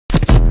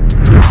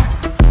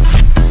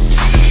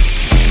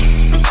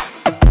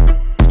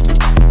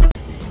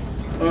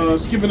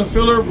skipping the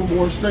filler, we're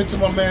going straight to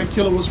my man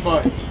Killer was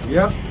fight.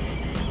 Yep.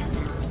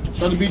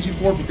 Shout out to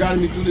BG4 for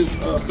guiding me through this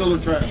filler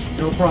trash.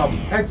 No problem.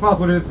 X-Files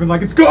would have been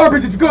like, it's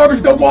garbage,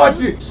 don't watch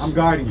it. I'm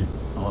guiding you.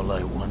 All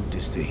I want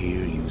is to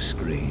hear you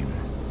scream.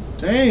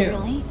 Damn.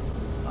 Really?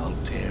 I'll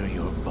tear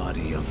your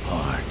body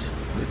apart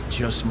with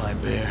just my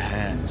bare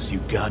hands. You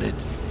got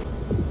it?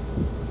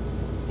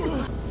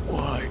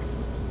 Why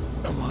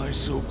am I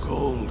so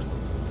cold?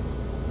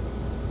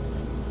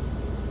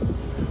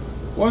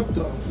 What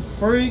the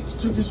freak?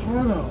 Took his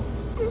heart out.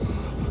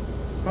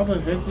 How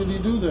the heck did he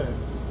do that?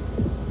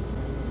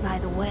 By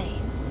the way,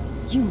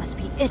 you must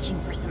be itching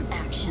for some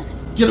action.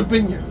 Get up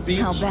in here, bitch.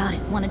 How about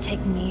it? Want to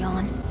take me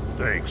on?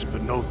 Thanks,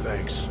 but no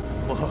thanks.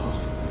 Whoa.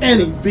 And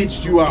he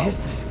bitched you out. Is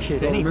this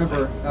kid So anyway?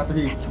 remember, after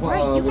he That's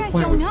right, you was guys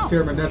playing don't with know.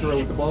 Chairman Nezero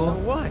with the ball,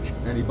 What?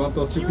 and he bumped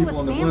those two Kill people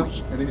his on the family.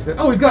 blimp, and then he said,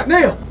 oh, he's got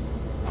nailed!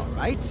 All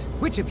right.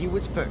 Which of you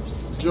was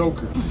first?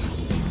 Joker.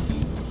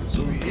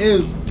 So he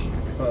is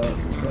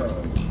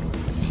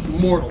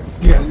mortal.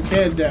 Yeah. You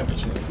can't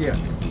damage him. Yeah.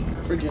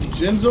 Freaking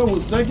Genzo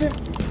was second?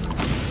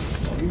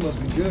 Oh, he must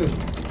be good.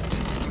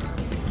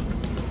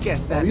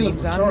 Guess that he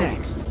means looked I'm retarded.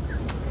 next.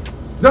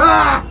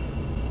 Ah!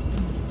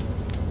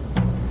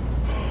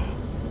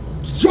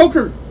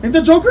 Joker! Ain't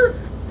that Joker?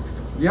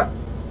 Yep.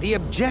 The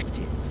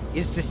objective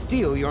is to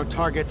steal your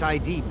target's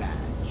ID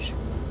badge.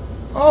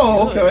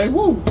 Oh, okay.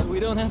 Woo. So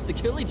we don't have to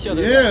kill each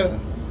other. Yeah.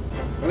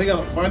 And they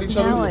gotta find each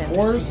other Now I in the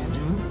forest.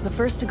 understand. The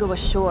first to go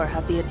ashore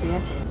have the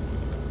advantage.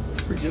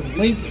 Freaking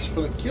Link is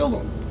gonna kill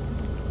him.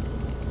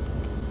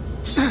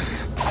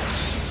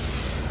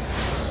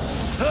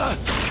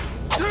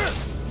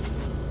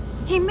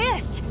 He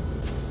missed!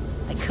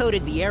 I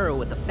coated the arrow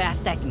with a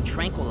fast-acting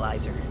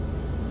tranquilizer.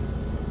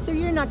 So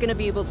you're not gonna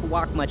be able to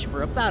walk much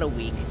for about a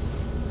week.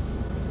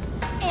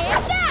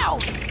 And now!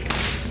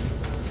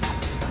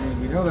 I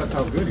mean, we know that's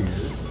how good he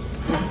is.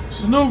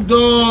 Snoop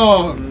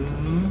Dogg!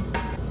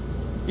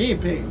 He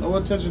ain't paying no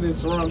attention to his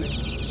surroundings.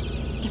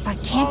 If I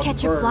can't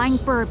catch a birds. flying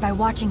bird by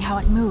watching how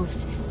it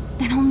moves,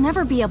 then I'll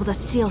never be able to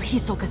steal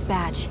Hisoka's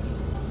badge.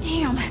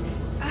 Damn,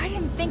 I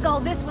didn't think all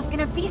this was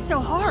gonna be so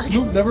hard.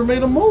 Snoop never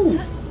made a move.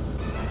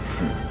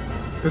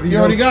 Because He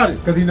already got it.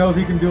 Because he knows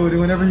he can do it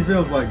whenever he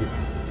feels like it.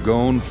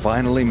 Gon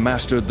finally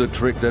mastered the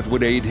trick that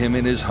would aid him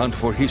in his hunt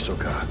for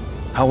Hisoka.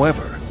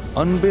 However,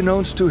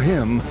 unbeknownst to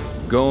him,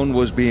 Gon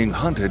was being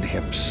hunted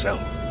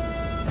himself.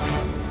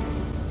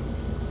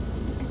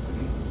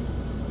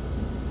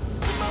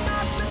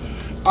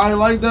 I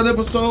like that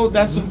episode.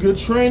 That's some good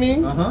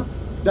training.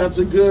 That's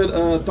a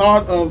good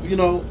thought of, you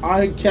know,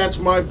 I catch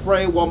my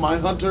prey while the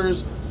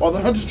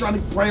hunter's trying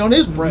to prey on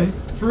his prey.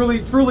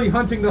 Truly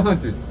hunting the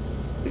hunted.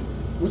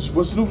 Which is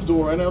what Snoop's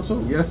doing right now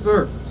too. Yes,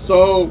 sir.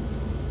 So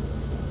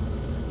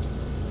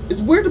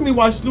it's weird to me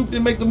why Snoop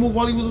didn't make the move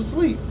while he was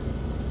asleep.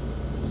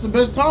 It's the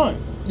best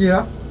time.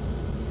 Yeah.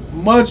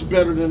 Much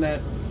better than that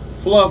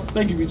fluff.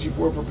 Thank you, BG4,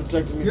 for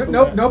protecting me from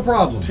that. No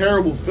problem.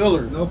 Terrible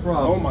filler. No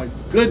problem. Oh my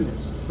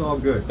goodness. It's all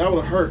good. That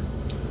would have hurt.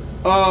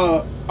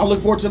 I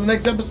look forward to the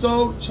next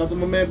episode. Shout out to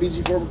my man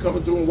BG4 for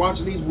coming through and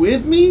watching these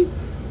with me,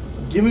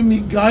 giving me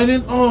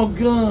guidance. Oh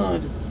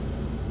god,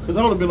 because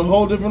I would have been a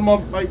whole different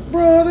month. Like,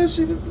 bro, that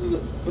shit.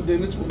 But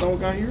then this one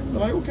got here. I'm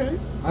like, okay.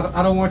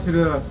 I don't want you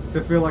to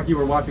feel like you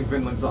were watching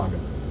Vinland Saga.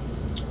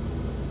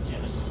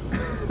 Yes.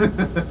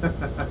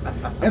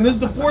 And this is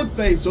the fourth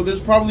phase, so there's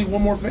probably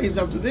one more phase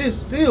after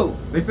this. Still.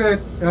 They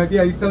said,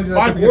 yeah, he's telling you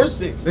that. 5 or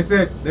 6. They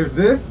said there's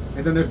this,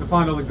 and then there's the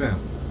final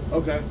exam.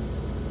 Okay.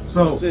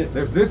 So That's it.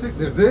 there's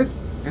this,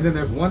 and then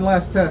there's one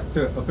last test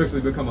to officially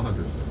become a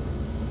hunter.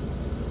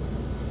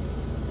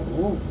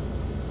 Oh.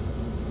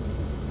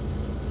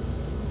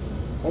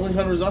 Only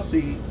hunters I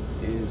see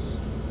is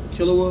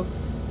Killua,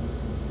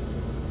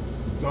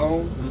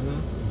 Gon,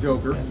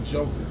 Joker, and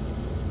Joker.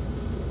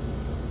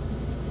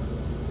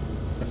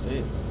 That's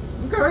it.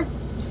 Okay.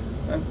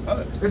 That's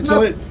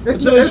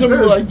Until they show me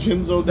what like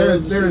Genzo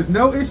does. There is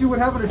no issue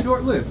with having a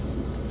short list.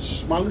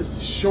 My list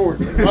is short.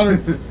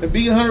 And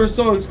being a hunter is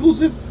so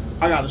exclusive,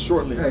 I got a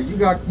short list. Hey, you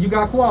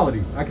got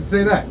quality. I can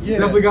say that. Yeah. You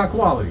definitely got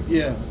quality.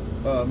 Yeah.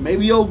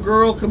 Maybe old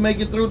girl could make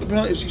it through,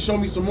 depending if she show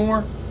me some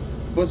more.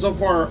 But so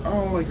far, I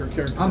don't like her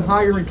character. I'm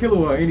hiring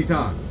Killua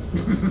anytime.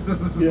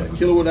 Yeah,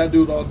 Killua that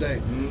dude all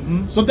day.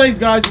 So thanks,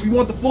 guys. If you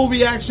want the full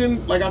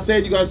reaction, like I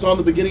said, you guys saw in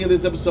the beginning of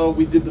this episode,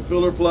 we did the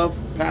filler fluff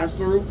pass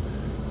through.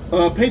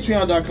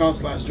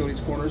 Patreon.com/Jody's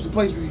Corner is the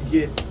place where you can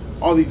get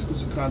all the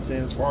exclusive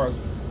content as far as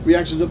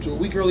reactions up to a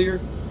week earlier,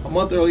 a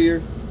month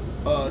earlier,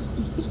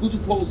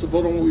 exclusive polls to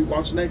vote on what we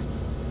watch next,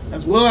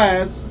 as well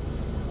as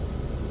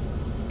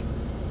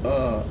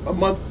a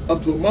month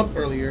up to a month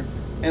earlier,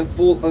 and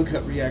full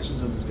uncut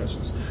reactions and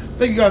discussions.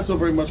 Thank you guys so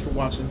very much for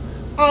watching.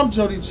 I'm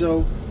Jody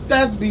Joe.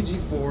 That's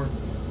BG4.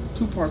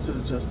 2 parts of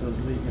the Just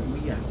Us League,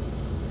 and we out.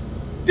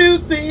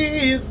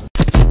 Deuces!